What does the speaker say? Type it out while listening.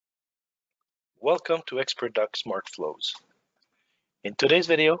Welcome to ExpertDoc Smart Flows. In today's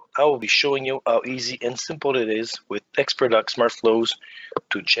video, I will be showing you how easy and simple it is with ExpertDoc Smart Flows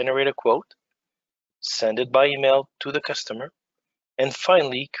to generate a quote, send it by email to the customer, and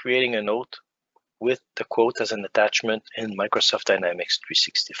finally creating a note with the quote as an attachment in Microsoft Dynamics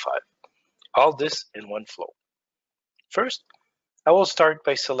 365. All this in one flow. First, I will start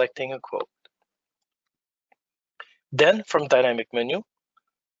by selecting a quote. Then from Dynamic menu,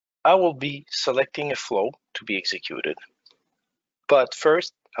 I will be selecting a flow to be executed. But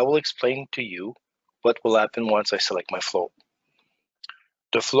first, I will explain to you what will happen once I select my flow.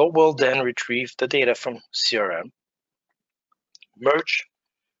 The flow will then retrieve the data from CRM, merge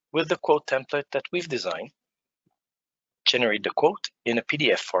with the quote template that we've designed, generate the quote in a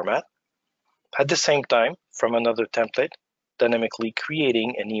PDF format, at the same time from another template, dynamically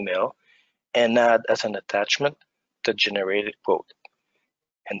creating an email and add as an attachment the generated quote,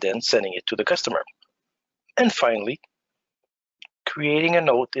 and then sending it to the customer. And finally, creating a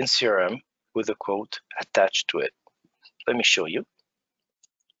note in CRM with a quote attached to it. Let me show you.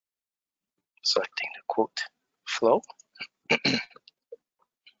 Selecting the quote flow. And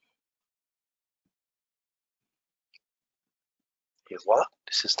voila,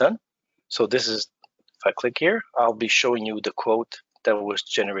 this is done. So this is, if I click here, I'll be showing you the quote that was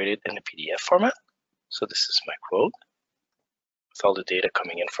generated in a PDF format. So this is my quote with all the data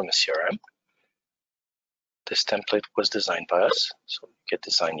coming in from the CRM. This template was designed by us, so you can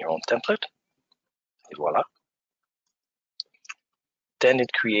design your own template. And voila. Then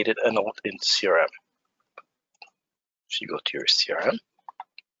it created a note in CRM. If you go to your CRM,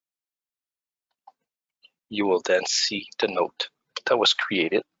 you will then see the note that was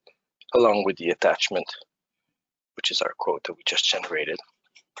created along with the attachment, which is our quote that we just generated,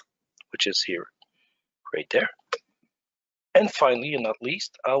 which is here, right there. And finally, and not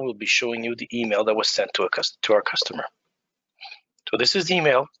least, I will be showing you the email that was sent to our customer. So this is the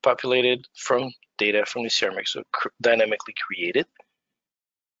email populated from data from the CRM, so dynamically created,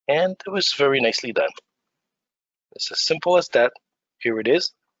 and it was very nicely done. It's as simple as that. Here it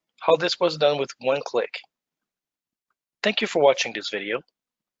is, how this was done with one click. Thank you for watching this video.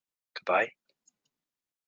 Goodbye.